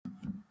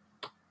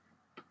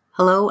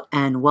Hello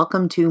and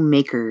welcome to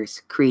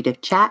Makers Creative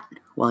Chat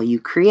while you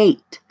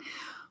create.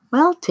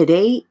 Well,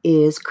 today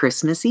is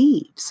Christmas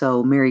Eve,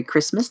 so Merry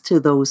Christmas to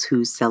those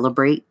who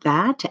celebrate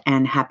that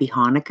and Happy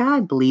Hanukkah. I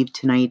believe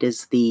tonight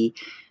is the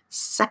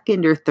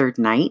second or third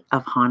night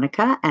of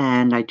Hanukkah,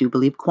 and I do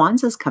believe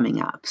Kwanzaa is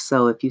coming up.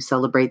 So if you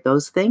celebrate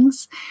those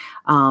things,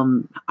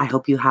 I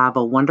hope you have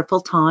a wonderful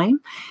time.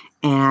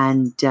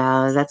 And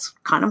that's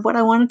kind of what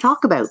I want to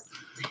talk about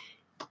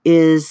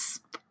is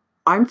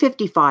I'm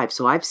 55,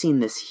 so I've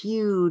seen this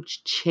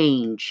huge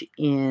change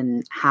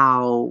in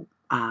how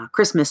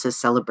Christmas is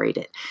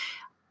celebrated.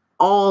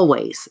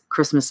 Always,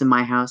 Christmas in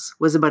my house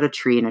was about a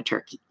tree and a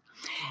turkey.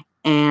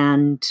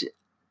 And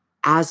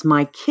as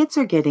my kids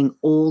are getting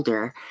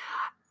older,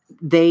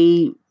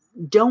 they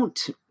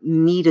don't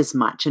need as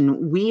much.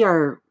 And we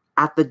are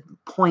at the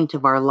point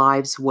of our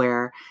lives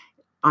where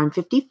I'm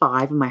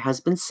 55 and my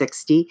husband's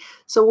 60.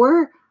 So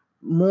we're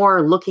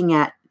more looking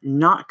at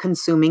not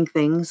consuming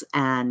things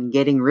and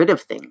getting rid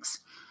of things.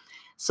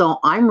 So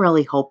I'm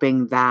really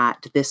hoping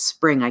that this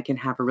spring I can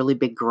have a really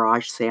big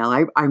garage sale.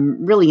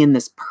 I'm really in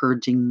this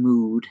purging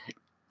mood,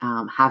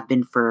 have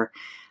been for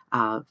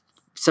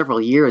several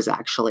years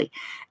actually.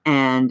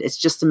 And it's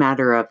just a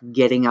matter of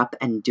getting up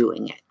and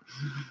doing it.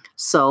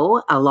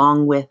 So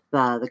along with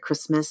the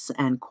Christmas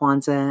and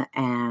Kwanzaa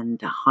and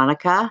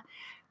Hanukkah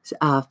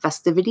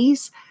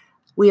festivities,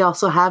 we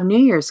also have New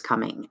Year's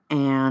coming,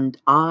 and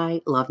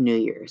I love New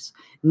Year's.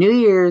 New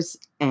Year's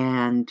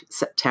and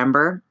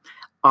September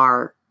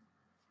are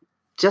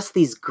just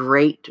these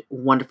great,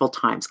 wonderful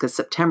times because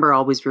September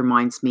always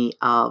reminds me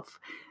of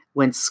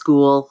when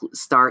school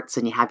starts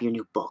and you have your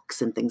new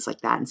books and things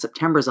like that. And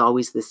September is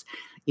always this,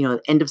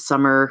 end of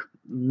summer,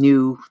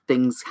 new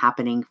things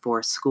happening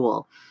for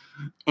school.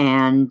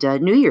 And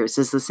New Year's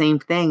is the same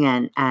thing.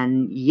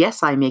 And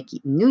yes, I make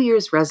New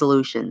Year's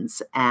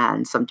resolutions,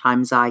 and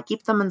sometimes I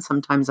keep them and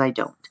sometimes I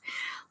don't.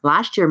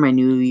 Last year, my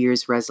New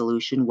Year's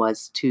resolution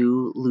was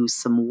to lose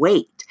some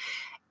weight.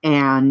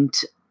 And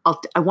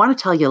I want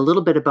to tell you a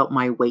little bit about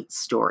my weight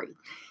story.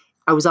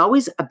 I was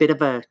always a bit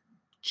of a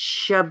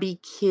chubby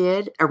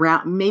kid.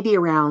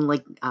 Around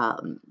like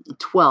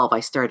 12, I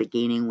started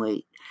gaining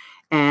weight.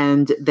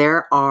 And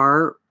it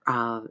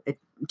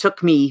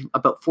took me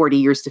about 40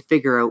 years to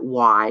figure out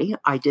why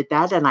I did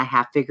that, and I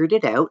have figured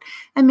it out.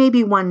 And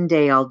maybe one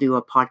day I'll do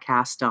a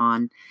podcast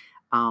on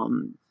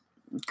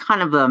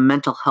kind of the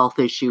mental health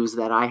issues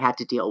that I had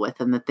to deal with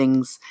and the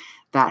things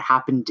that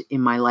happened in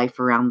my life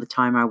around the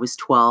time I was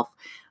 12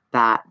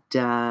 that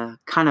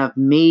kind of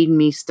made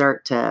me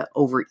start to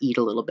overeat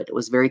a little bit. It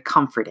was very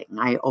comforting.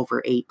 I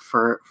overate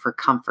for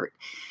comfort.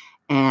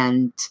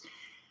 And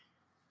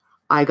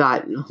I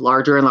got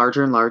larger and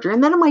larger and larger.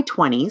 And then in my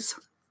 20s,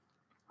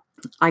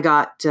 I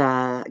got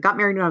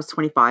married when I was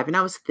 25, and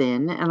I was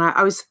thin, and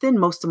I was thin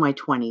most of my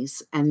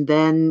 20s. And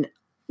then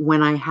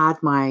when I had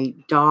my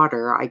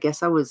daughter, I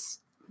guess I was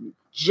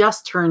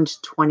just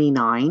turned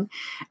 29,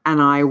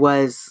 and I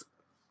was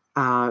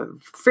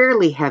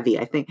fairly heavy.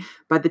 I think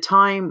by the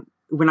time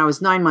when I was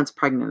 9 months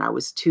pregnant, I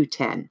was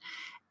 210.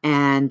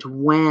 And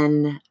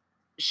when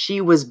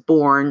she was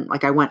born,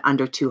 like I went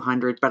under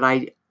 200, but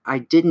I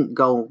didn't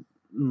go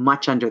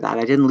much under that.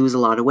 I didn't lose a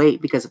lot of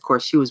weight because, of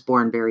course, she was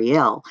born very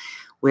ill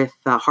with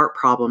heart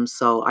problems.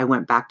 So I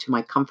went back to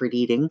my comfort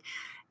eating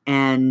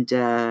and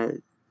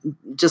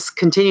just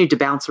continued to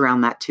bounce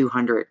around that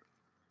 200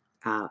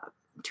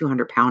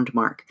 pound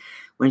mark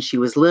when she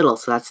was little.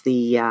 So that's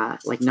the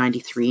like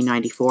 93,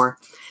 94.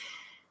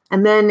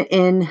 And then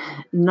in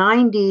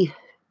 98,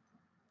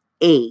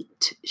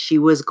 she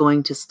was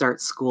going to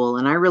start school,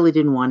 and I really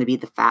didn't want to be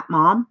the fat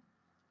mom.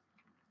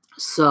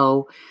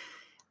 So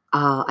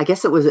I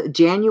guess it was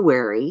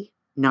January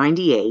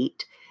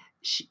 98.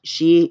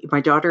 My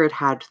daughter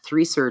had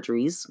 3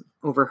 surgeries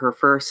over her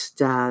first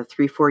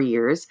 3-4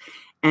 years.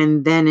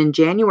 And then in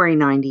January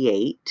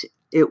 98,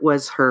 it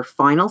was her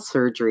final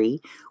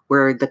surgery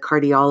where the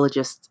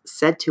cardiologist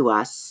said to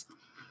us,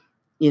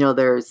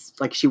 there's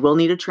like, she will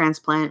need a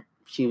transplant.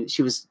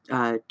 She was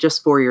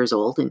just 4 years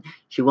old, and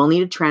she will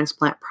need a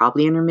transplant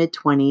probably in her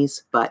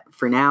mid-20s. But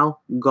for now,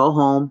 go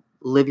home,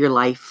 live your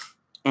life,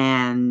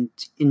 and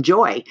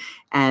enjoy.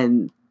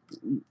 And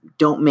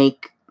don't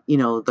make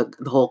the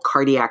whole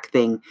cardiac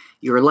thing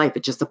your life.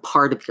 It's just a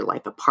part of your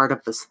life, a part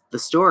of the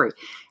story.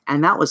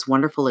 And that was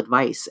wonderful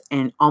advice.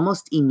 And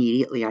almost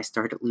immediately I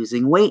started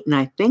losing weight. And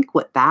I think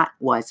what that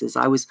was is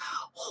I was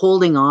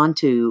holding on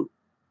to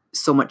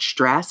so much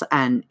stress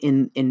and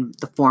in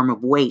the form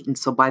of weight. And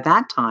so by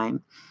that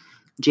time,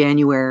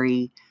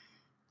 January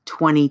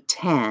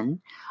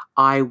 2010,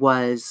 I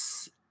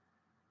was,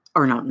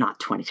 or no, not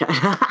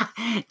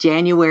 2010,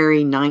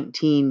 January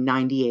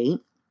 1998,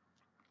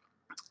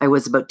 I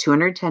was about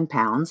 210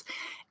 pounds,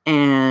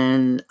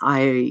 and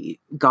I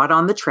got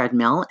on the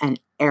treadmill, and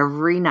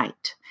every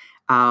night,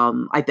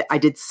 I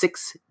did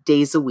 6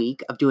 days a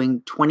week of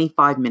doing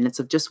 25 minutes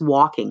of just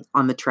walking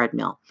on the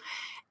treadmill.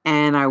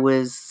 And I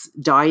was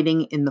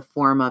dieting in the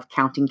form of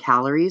counting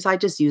calories. I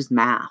just used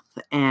math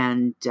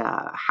and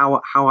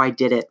how I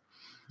did it.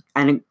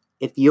 And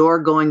if you're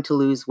going to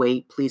lose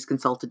weight, please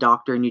consult a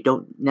doctor, and you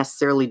don't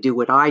necessarily do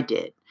what I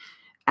did.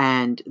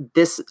 And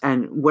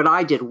what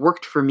I did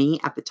worked for me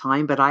at the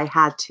time, but I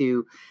had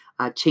to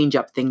change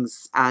up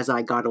things as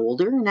I got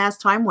older and as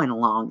time went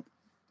along.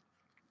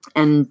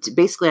 And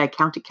basically, I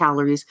counted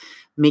calories,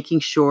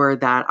 making sure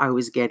that I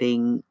was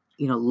getting,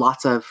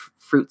 lots of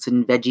fruits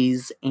and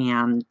veggies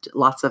and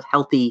lots of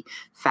healthy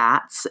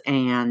fats.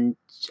 And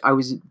I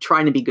was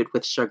trying to be good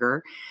with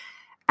sugar.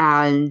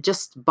 And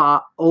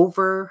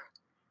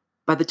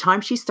by the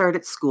time she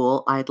started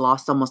school, I had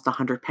lost almost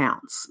 100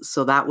 pounds.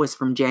 So that was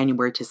from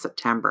January to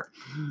September.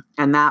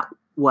 And that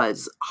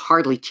was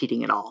hardly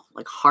cheating at all,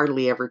 like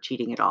hardly ever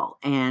cheating at all.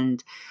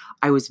 And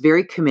I was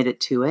very committed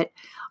to it.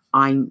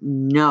 I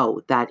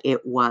know that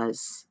it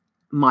was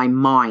my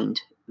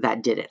mind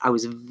that did it. I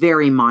was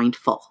very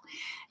mindful,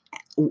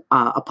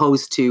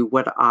 opposed to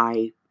what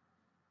I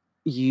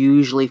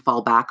usually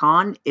fall back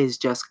on is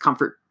just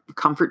comfort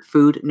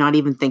food, not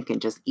even thinking,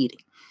 just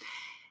eating.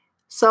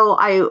 So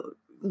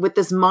with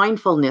this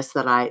mindfulness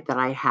that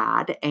I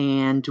had,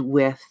 and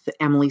with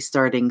Emily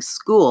starting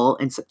school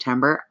in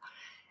September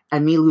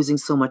and me losing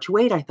so much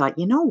weight, I thought,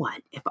 you know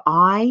what, if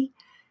I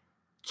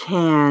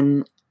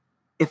can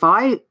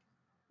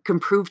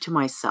prove to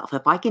myself,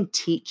 if I can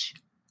teach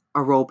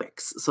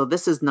aerobics, so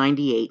this is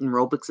 98 and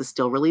aerobics is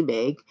still really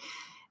big,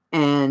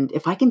 and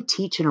if I can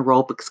teach an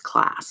aerobics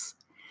class,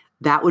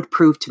 that would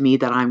prove to me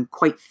that I'm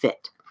quite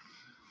fit.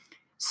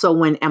 So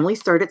when Emily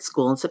started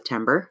school in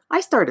September,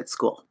 I started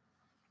school.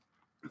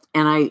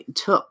 And I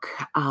took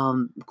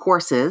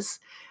courses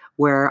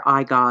where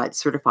I got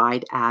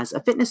certified as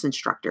a fitness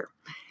instructor.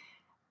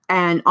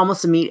 And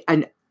almost immediately,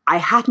 and I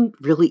hadn't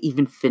really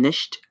even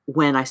finished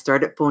when I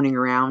started phoning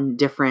around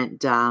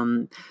different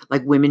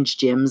like women's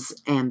gyms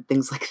and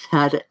things like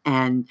that.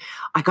 And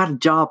I got a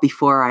job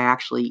before I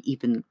actually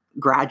even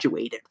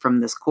graduated from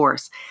this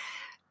course.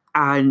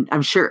 And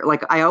I'm sure,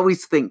 like, I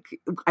always think,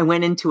 I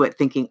went into it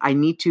thinking I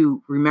need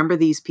to remember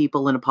these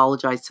people and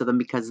apologize to them,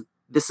 because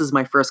this is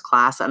my first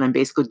class and I'm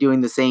basically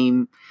doing the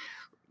same,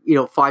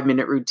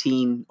 5-minute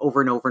routine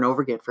over and over and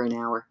over again for an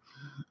hour.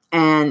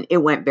 And it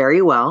went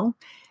very well.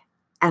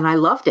 And I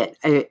loved it.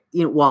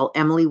 While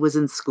Emily was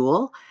in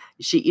school,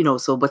 she,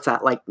 so what's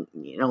that, like,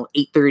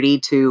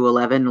 8:30 to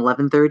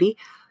 11:30,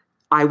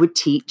 I would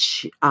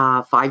teach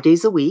 5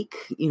 days a week.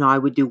 I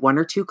would do 1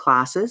 or 2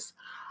 classes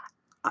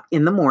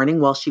in the morning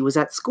while she was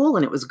at school,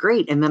 and it was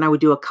great. And then I would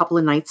do a couple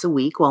of nights a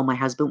week while my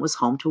husband was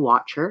home to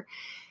watch her.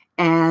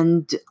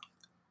 And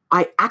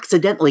I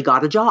accidentally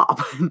got a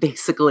job,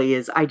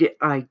 basically.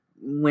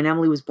 When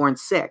Emily was born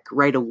sick,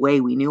 right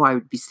away, we knew I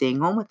would be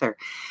staying home with her.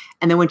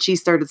 And then when she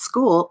started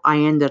school, I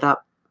ended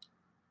up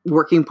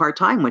working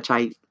part-time, which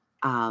I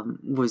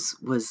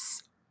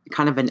was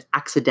kind of an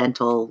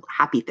accidental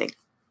happy thing.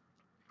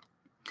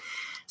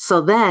 So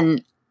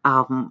then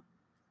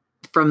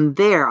from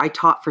there, I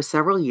taught for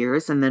several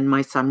years, and then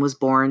my son was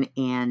born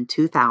in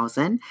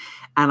 2000,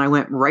 and I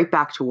went right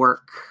back to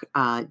work,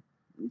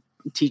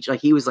 teach.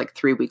 Like, he was like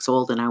 3 weeks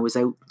old, and I was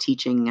out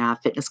teaching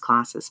fitness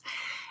classes.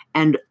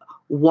 And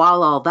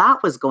while all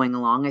that was going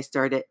along,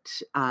 actually,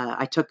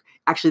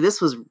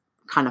 this was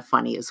kind of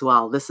funny as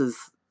well. This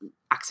is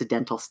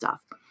accidental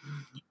stuff.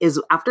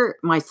 Is after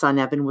my son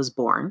Evan was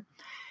born,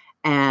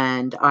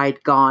 and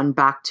I'd gone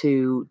back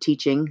to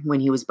teaching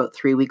when he was about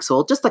 3 weeks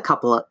old, just a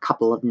couple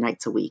of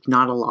nights a week,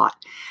 not a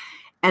lot.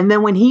 And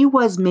then when he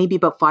was maybe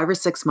about 5 or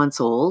 6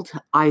 months old,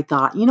 I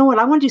thought, you know what,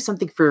 I want to do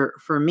something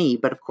for me,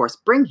 but of course,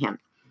 bring him,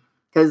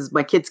 because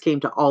my kids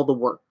came to all the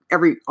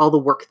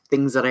work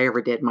things that I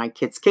ever did, my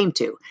kids came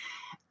to.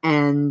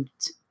 And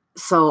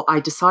so I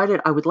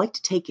decided I would like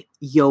to take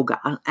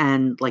yoga,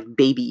 and like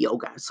baby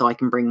yoga, so I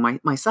can bring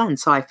my son.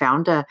 So I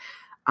found a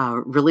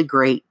really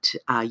great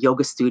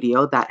yoga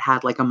studio that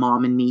had like a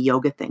mom and me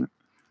yoga thing.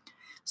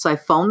 So I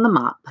phoned them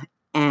up,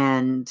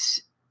 and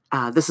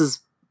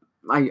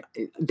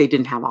they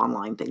didn't have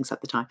online things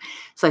at the time.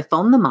 So I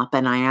phoned them up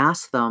and I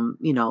asked them,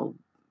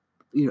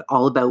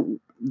 all about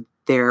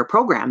their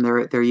program,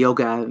 their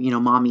yoga,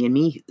 mommy and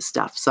me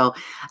stuff. So,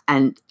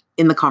 and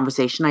in the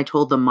conversation, I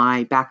told them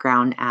my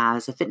background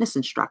as a fitness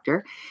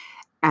instructor,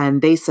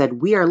 and they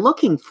said, we are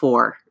looking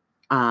for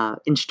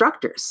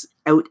instructors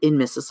out in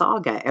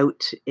Mississauga,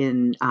 out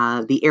in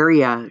the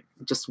area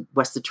just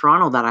west of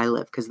Toronto that I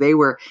live, because they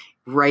were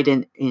right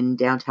in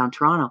downtown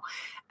Toronto.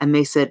 And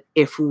they said,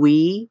 if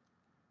we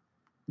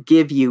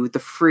give you the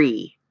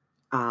free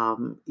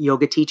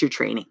yoga teacher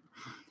training,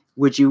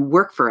 would you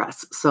work for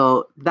us?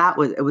 So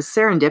it was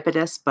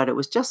serendipitous, but it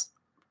was just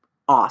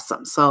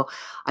awesome. So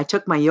I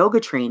took my yoga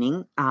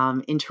training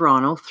in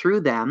Toronto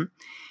through them,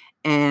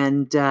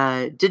 and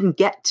didn't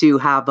get to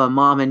have a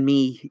mom and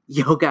me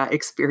yoga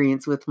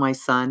experience with my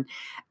son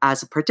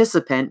as a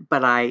participant,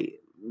 but I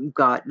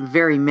got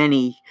very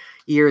many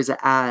years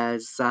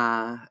as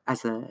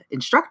an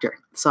instructor.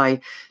 So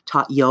I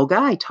taught yoga,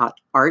 I taught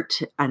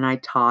art, and I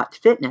taught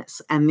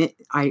fitness. And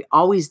I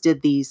always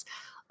did these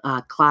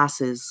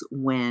classes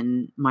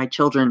when my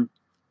children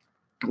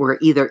were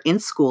either in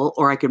school,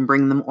 or I can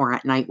bring them, or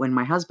at night when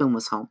my husband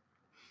was home.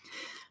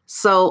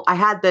 So I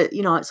had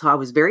so I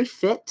was very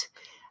fit.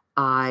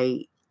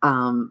 I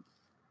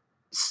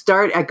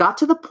I got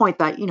to the point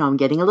that, I'm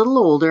getting a little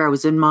older. I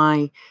was in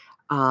my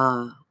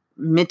uh,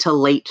 mid to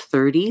late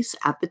 30s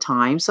at the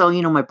time. So,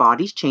 my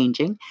body's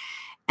changing.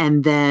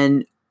 And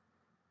then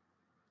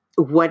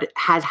what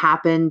had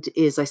happened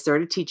is I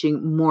started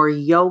teaching more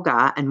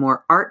yoga and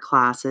more art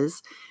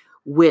classes,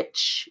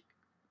 which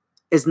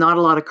is not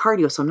a lot of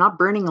cardio. So I'm not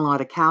burning a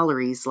lot of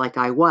calories like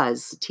I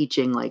was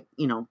teaching,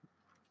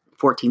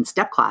 14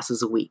 step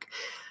classes a week.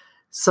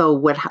 So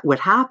what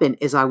happened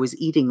is I was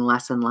eating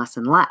less and less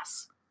and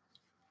less.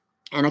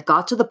 And it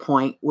got to the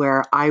point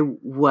where I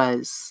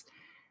was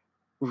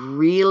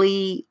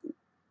really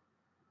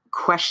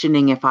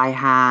questioning if I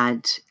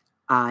had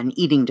an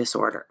eating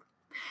disorder.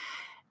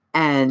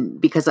 And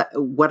because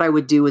what I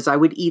would do is I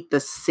would eat the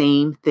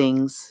same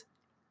things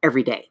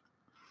every day.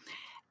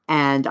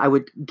 And I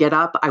would get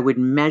up, I would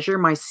measure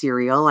my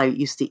cereal. I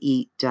used to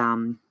eat,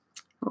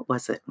 what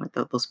was it?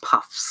 Those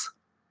puffs.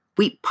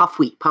 Puff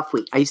wheat.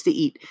 I used to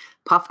eat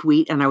puffed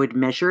wheat, and I would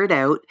measure it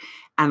out,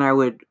 and I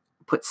would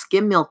put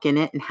skim milk in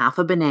it and half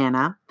a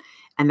banana,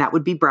 and that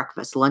would be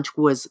breakfast. Lunch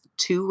was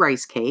 2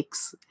 rice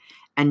cakes,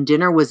 and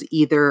dinner was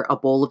either a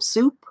bowl of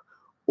soup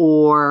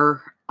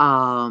or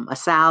a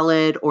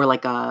salad, or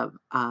like a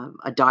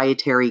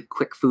dietary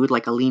quick food,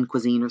 like a lean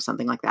cuisine or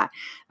something like that.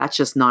 That's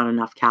just not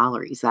enough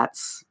calories.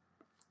 That's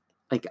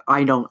like,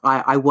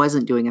 I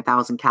wasn't doing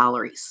 1,000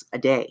 calories a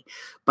day,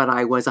 but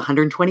I was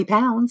 120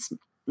 pounds,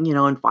 and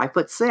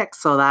 5'6".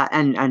 So that,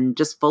 and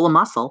just full of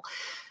muscle.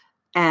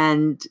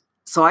 And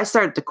so I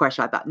started to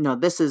question. I thought, no,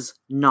 this is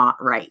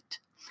not right.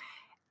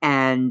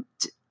 And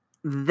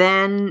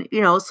then,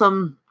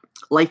 some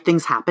life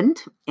things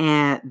happened,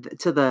 and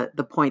to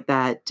the point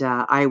that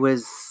I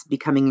was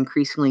becoming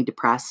increasingly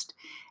depressed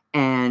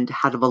and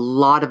had a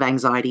lot of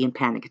anxiety and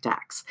panic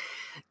attacks,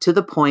 to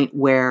the point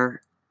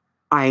where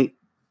I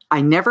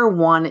never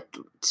wanted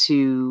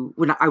to.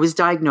 When I was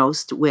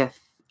diagnosed with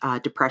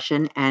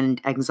depression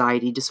and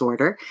anxiety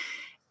disorder,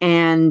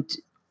 and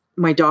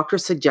my doctor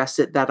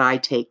suggested that I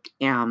take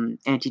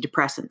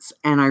antidepressants,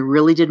 and I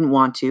really didn't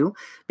want to,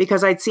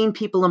 because I'd seen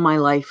people in my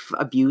life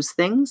abuse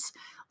things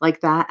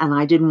like that, and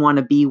I didn't want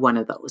to be one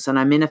of those. And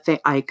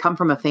I come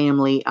from a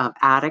family of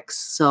addicts,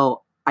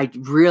 so I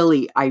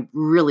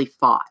really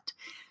fought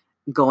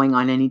going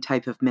on any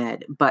type of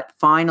med. But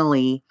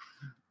finally,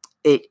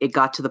 it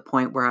got to the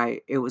point where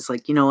it was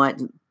like, you know what,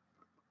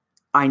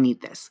 I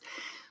need this.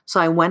 So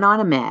I went on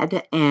a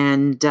med,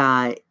 and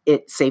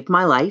it saved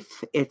my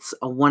life. It's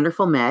a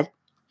wonderful med.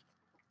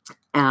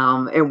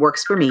 It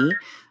works for me,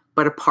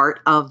 but a part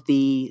of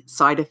the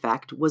side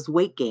effect was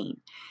weight gain.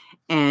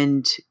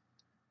 And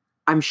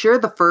I'm sure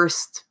the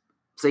first,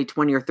 say,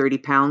 20 or 30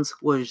 pounds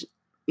was,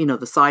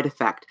 the side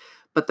effect,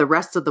 but the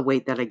rest of the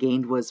weight that I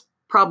gained was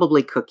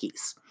probably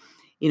cookies.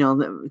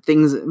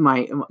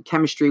 My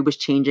chemistry was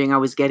changing. I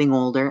was getting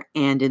older,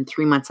 and in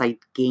 3 months I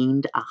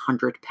gained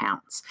 100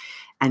 pounds,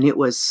 and it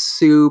was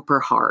super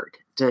hard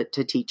to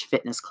teach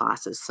fitness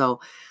classes. So,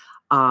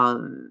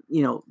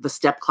 the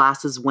step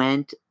classes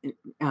went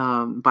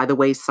by the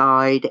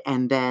wayside,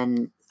 and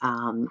then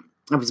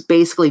I was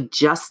basically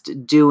just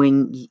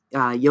doing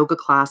yoga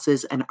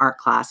classes and art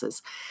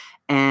classes,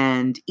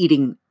 and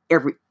eating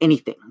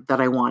anything that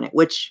I wanted,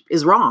 which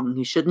is wrong.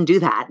 You shouldn't do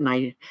that.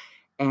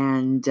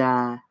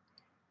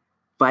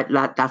 But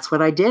that's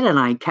what I did, and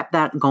I kept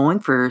that going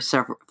for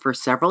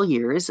several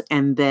years.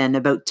 And then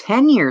about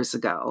 10 years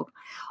ago,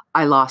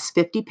 I lost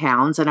 50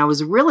 pounds, and I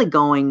was really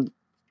going.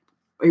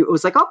 It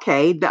was like,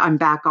 okay, I'm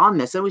back on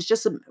this. It was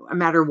just a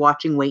matter of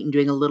watching weight and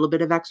doing a little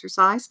bit of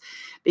exercise,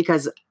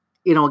 because,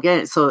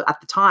 again, so at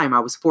the time I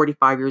was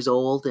 45 years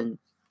old, and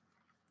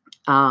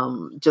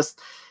just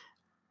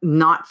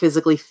not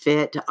physically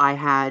fit. I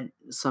had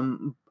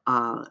some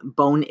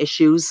bone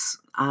issues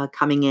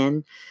coming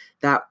in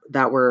that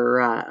were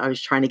I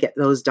was trying to get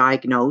those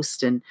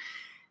diagnosed, and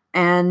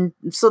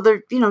so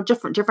they're,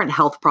 different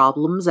health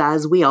problems,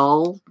 as we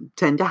all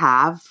tend to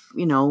have,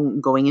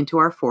 going into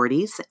our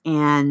 40s.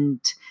 And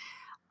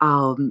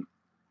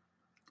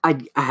I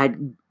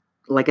had,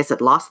 like I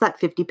said, lost that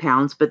 50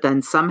 pounds, but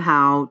then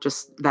somehow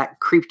just that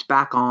creeped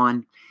back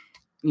on,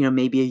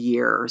 maybe a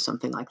year or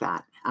something like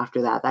that.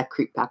 After that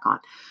creeped back on.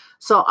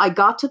 So I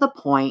got to the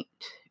point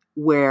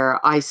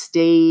where I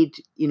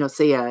stayed,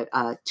 say a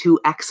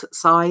 2X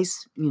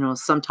size,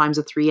 sometimes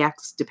a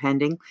 3X,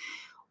 depending,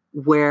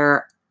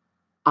 where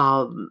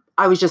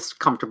I was just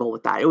comfortable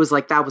with that. It was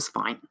like, that was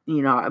fine.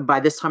 By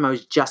this time I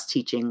was just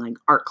teaching like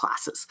art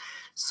classes.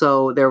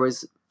 So there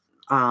was,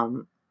 I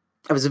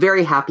was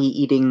very happy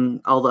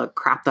eating all the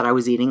crap that I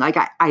was eating. Like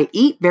I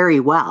eat very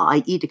well.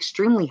 I eat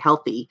extremely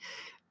healthy,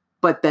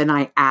 but then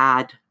I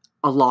add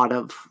a lot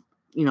of,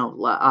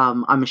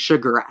 I'm a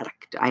sugar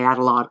addict. I add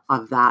a lot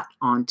of that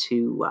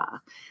onto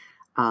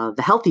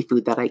the healthy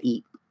food that I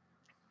eat.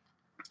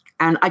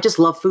 And I just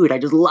love food. I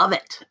just love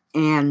it.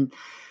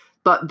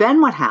 But then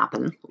what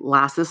happened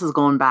this is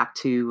going back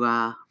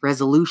to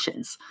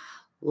resolutions.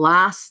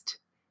 Last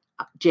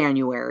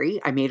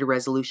January, I made a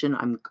resolution.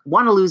 I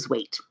want to lose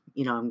weight.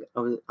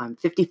 I'm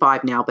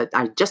 55 now, but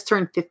I just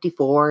turned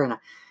 54, and it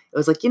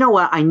was like, you know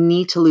what? I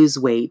need to lose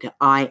weight.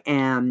 I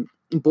am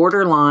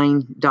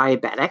borderline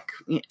diabetic,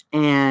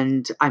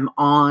 and I'm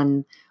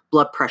on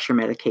blood pressure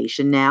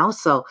medication now.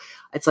 So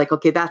it's like,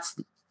 okay,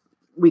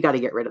 we got to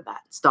get rid of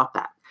that. Stop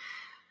that.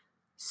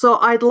 So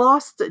I'd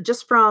lost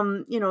just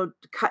from,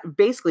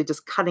 basically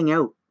just cutting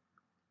out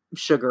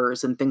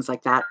sugars and things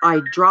like that.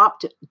 I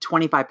dropped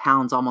 25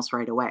 pounds almost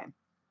right away.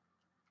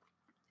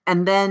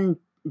 And then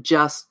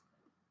just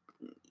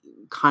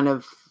kind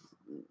of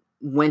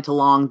went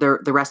along the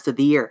rest of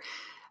the year.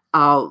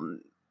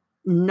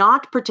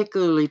 Not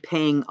particularly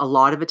paying a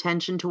lot of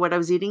attention to what I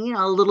was eating,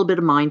 a little bit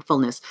of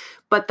mindfulness,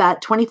 but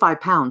that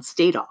 25 pounds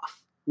stayed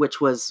off,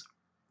 which was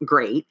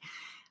great.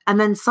 And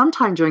then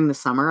sometime during the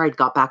summer, I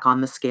got back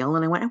on the scale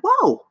and I went,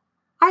 whoa,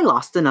 I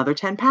lost another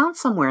 10 pounds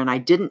somewhere. And I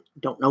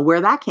don't know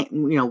where that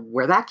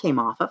came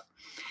off of.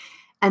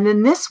 And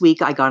then this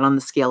week I got on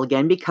the scale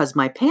again because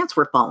my pants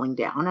were falling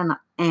down,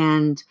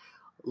 and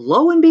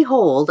lo and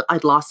behold,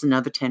 I'd lost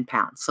another 10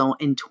 pounds. So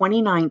in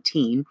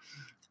 2019,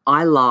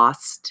 I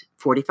lost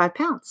 45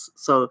 pounds.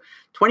 So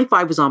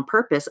 25 was on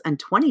purpose and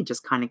 20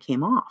 just kind of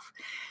came off.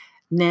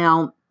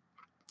 Now,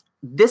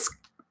 this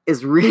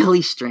is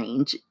really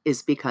strange,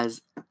 is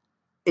because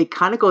it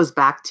kind of goes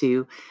back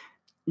to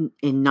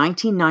in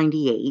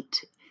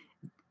 1998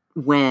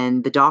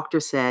 when the doctor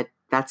said,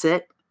 that's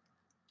it.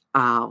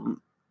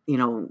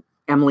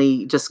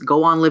 Emily, just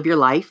go on, live your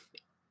life.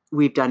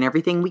 We've done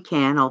everything we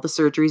can, all the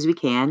surgeries we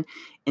can,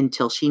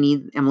 until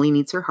Emily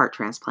needs her heart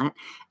transplant.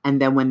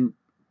 And then when,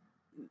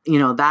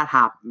 that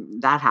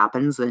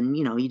happens, then,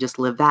 you just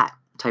live that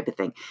type of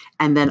thing.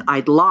 And then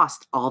I'd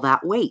lost all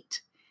that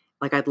weight.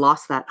 Like I'd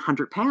lost that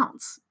 100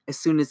 pounds as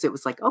soon as it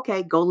was like,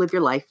 okay, go live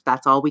your life.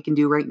 That's all we can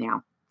do right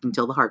now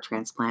until the heart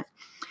transplant.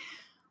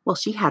 Well,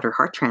 she had her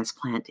heart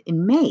transplant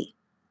in May.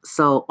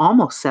 So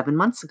almost 7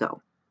 months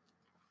ago,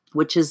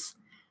 which is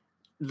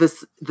the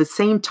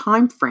same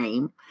time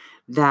frame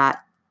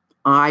that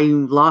I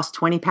lost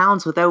 20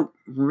 pounds without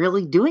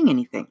really doing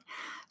anything.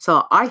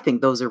 So I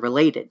think those are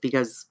related,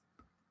 because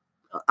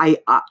I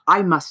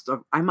must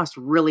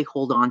really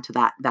hold on to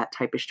that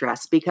type of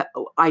stress, because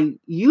I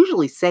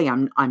usually say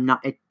I'm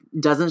not, it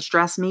doesn't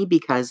stress me,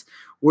 because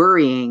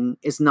worrying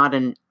is not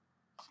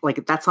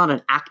that's not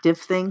an active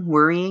thing.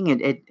 Worrying,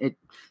 it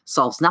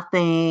solves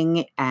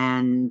nothing.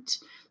 And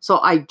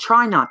so I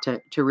try not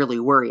to really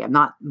worry. I'm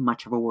not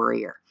much of a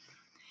worrier.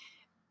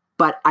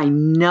 But I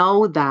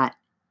know that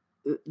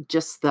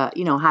just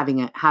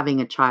having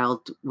a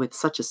child with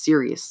such a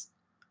serious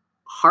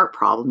heart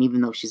problem,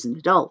 even though she's an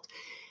adult,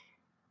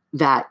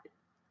 that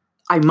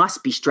I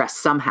must be stressed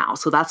somehow.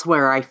 So that's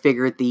where I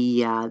figured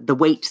the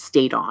weight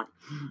stayed on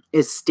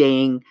is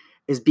being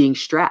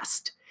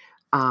stressed,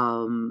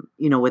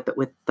 with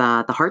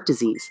the heart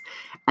disease.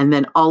 And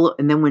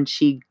then when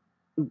she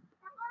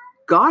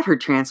got her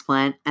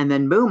transplant, and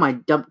then boom, I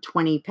dumped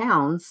 20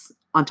 pounds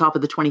on top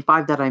of the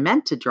 25 that I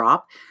meant to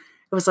drop.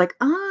 It was like,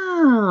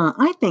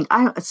 I think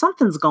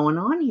something's going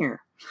on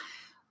here.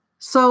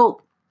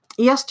 So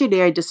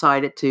yesterday I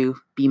decided to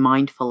be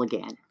mindful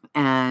again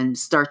and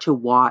start to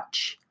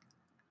watch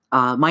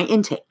my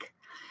intake.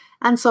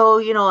 And so,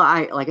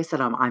 like I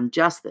said, I'm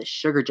just this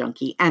sugar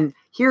junkie. And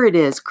here it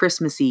is,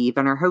 Christmas Eve,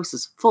 and our house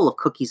is full of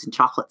cookies and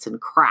chocolates and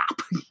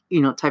crap,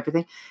 type of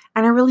thing.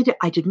 And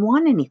I didn't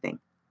want anything.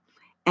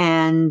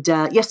 And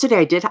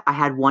yesterday I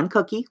had one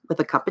cookie with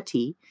a cup of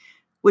tea,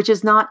 which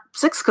is not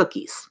 6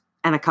 cookies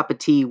and a cup of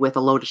tea with a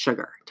load of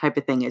sugar type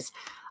of thing.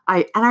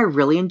 I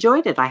really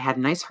enjoyed it. I had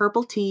nice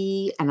herbal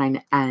tea,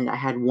 and I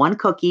had one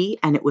cookie,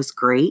 and it was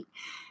great.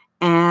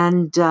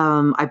 And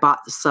I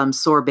bought some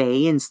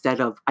sorbet instead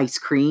of ice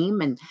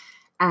cream,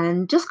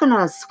 and just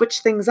gonna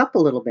switch things up a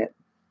little bit.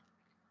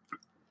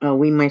 Oh,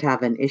 we might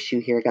have an issue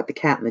here. I got the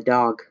cat and the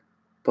dog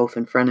both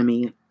in front of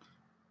me.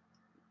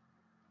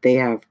 They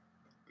have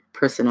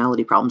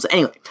personality problems.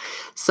 Anyway,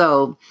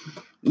 so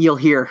you'll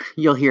hear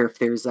if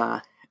there's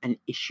an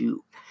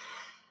issue.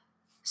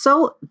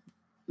 So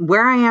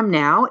where I am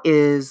now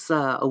is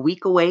a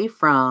week away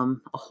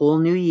from a whole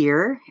new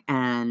year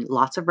and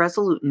lots of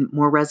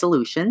more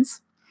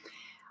resolutions.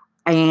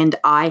 And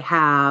I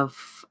have,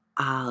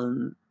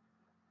 I've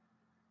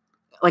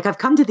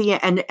come to the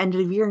end of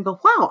the year and go,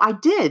 wow, I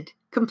did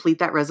complete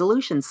that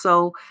resolution.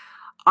 So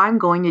I'm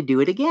going to do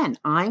it again.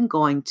 I'm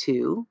going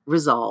to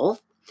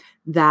resolve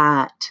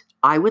that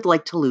I would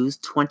like to lose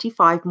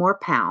 25 more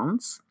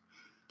pounds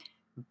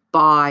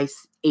by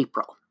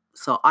April.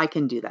 So I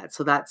can do that.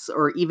 So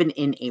or even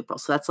in April.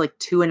 So that's like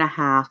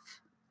 2.5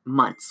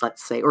 months,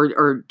 let's say,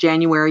 or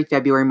January,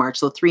 February, March.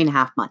 So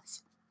 3.5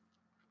 months.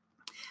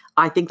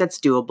 I think that's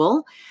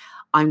doable.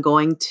 I'm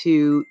going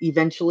to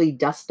eventually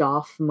dust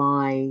off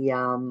my,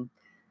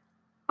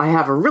 I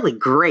have a really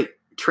great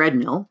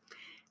treadmill,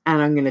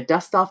 and I'm going to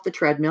dust off the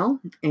treadmill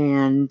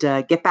and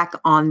get back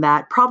on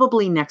that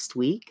probably next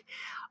week.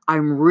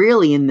 I'm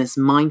really in this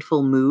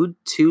mindful mood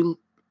to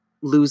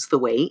lose the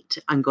weight.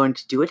 I'm going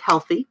to do it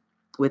healthy,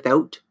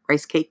 without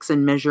rice cakes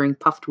and measuring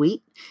puffed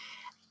wheat.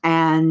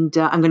 And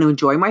I'm going to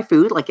enjoy my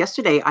food. Like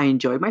yesterday, I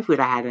enjoyed my food.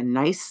 I had a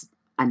nice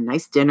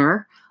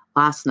dinner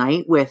last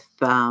night with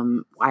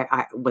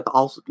with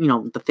all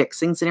the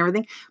fixings and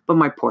everything, but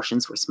my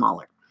portions were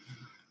smaller.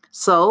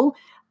 So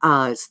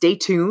stay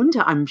tuned.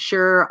 I'm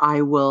sure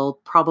I will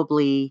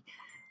probably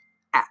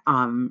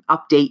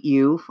update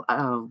you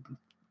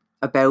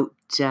about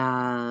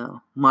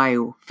my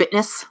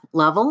fitness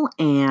level.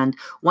 And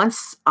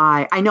once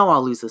I know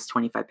I'll lose this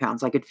 25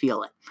 pounds, I could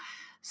feel it.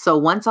 So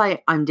once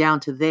I'm down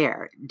to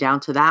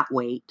that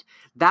weight,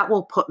 that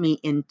will put me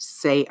in,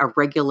 say, a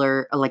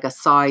regular, like a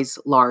size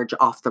large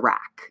off the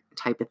rack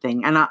type of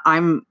thing. And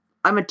I'm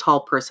a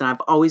tall person.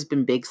 I've always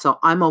been big, so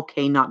I'm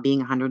okay not being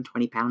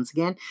 120 pounds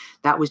again.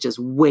 That was just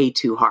way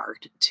too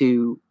hard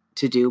to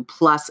do.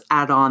 Plus,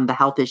 add on the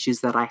health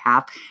issues that I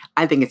have.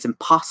 I think it's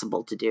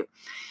impossible to do.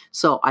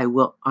 So I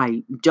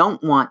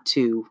don't want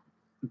to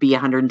be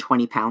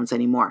 120 pounds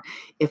anymore.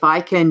 If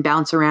I can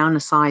bounce around a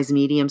size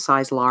medium,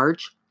 size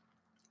large,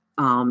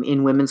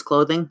 in women's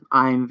clothing,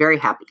 I'm very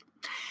happy.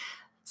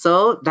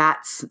 So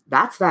that's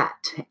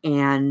that.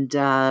 And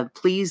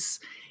please,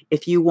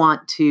 if you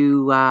want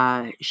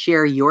to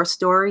share your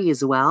story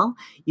as well,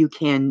 you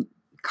can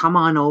come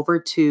on over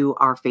to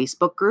our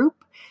Facebook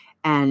group.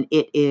 And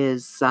it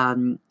is,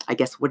 I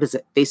guess, what is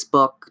it?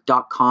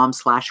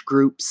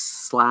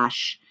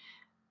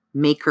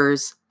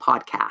 Facebook.com/groups/makers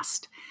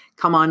podcast.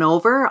 Come on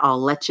over. I'll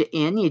let you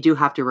in. You do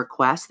have to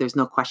request. There's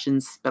no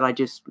questions, but I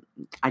just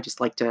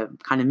like to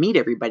kind of meet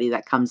everybody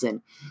that comes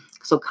in.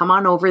 So come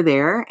on over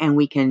there and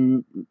we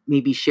can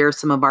maybe share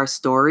some of our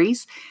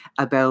stories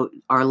about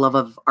our love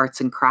of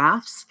arts and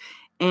crafts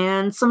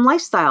and some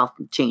lifestyle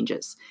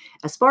changes.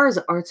 As far as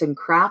arts and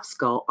crafts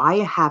go, I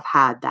have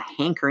had the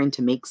hankering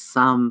to make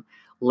some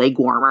leg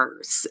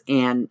warmers,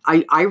 and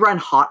I run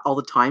hot all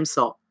the time.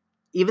 So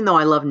even though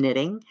I love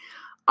knitting,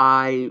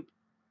 I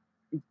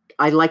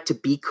like to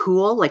be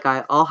cool. Like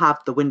I'll have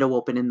the window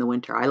open in the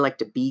winter. I like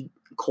to be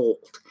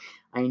cold.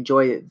 I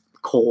enjoy it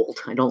cold.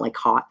 I don't like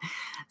hot.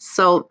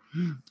 So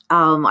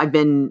I've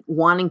been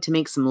wanting to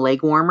make some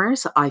leg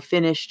warmers. I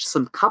finished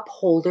some cup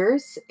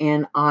holders,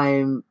 and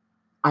I'm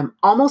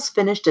almost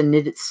finished a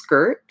knitted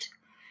skirt.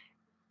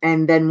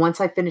 And then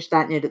once I finish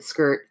that knitted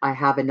skirt, I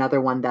have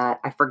another one that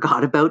I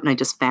forgot about and I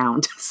just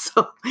found.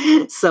 So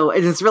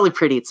it's really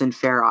pretty. It's in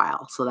Fair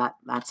Isle. So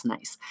that's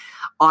nice.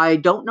 I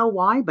don't know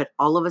why, but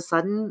all of a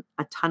sudden,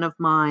 a ton of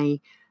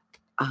my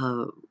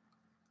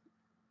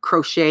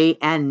crochet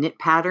and knit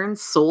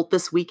patterns sold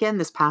this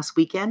past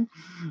weekend.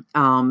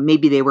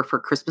 Maybe they were for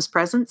Christmas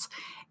presents.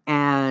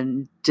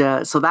 And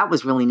so that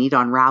was really neat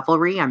on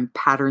Ravelry. I'm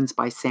Patterns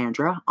by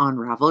Sandra on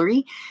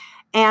Ravelry.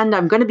 And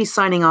I'm going to be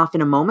signing off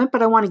in a moment,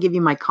 but I want to give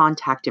you my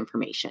contact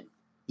information.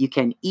 You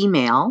can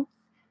email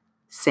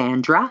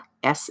Sandra,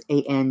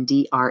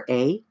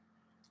 Sandra,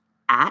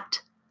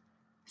 at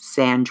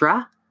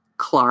Sandra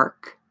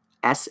Clarke,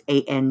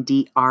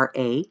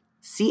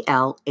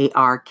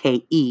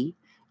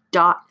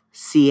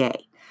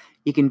 SandraClarke.ca.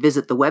 You can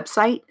visit the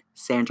website,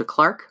 Sandra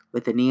Clarke,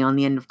 with an E on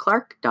the end of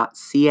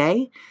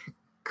Clark.ca.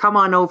 Come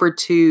on over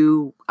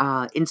to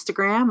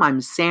Instagram.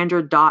 I'm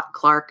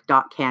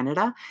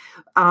sandra.clark.canada.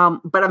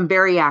 But I'm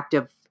very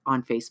active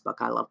on Facebook.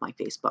 I love my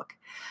Facebook.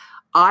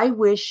 I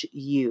wish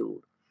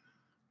you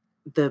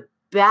the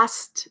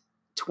best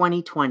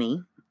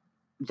 2020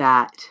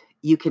 that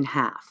you can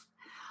have.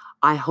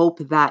 I hope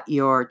that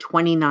your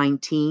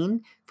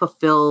 2019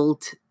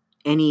 fulfilled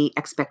any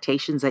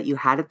expectations that you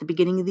had at the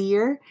beginning of the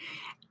year.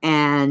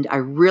 And I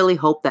really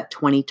hope that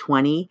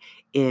 2020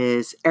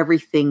 is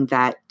everything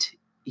that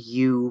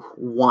you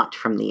want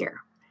from the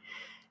year.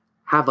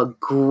 Have a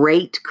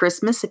great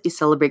Christmas if you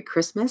celebrate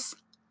Christmas,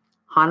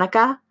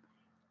 Hanukkah,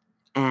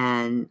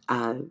 and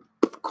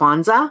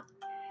Kwanzaa,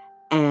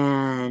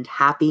 and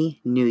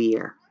Happy New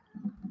Year.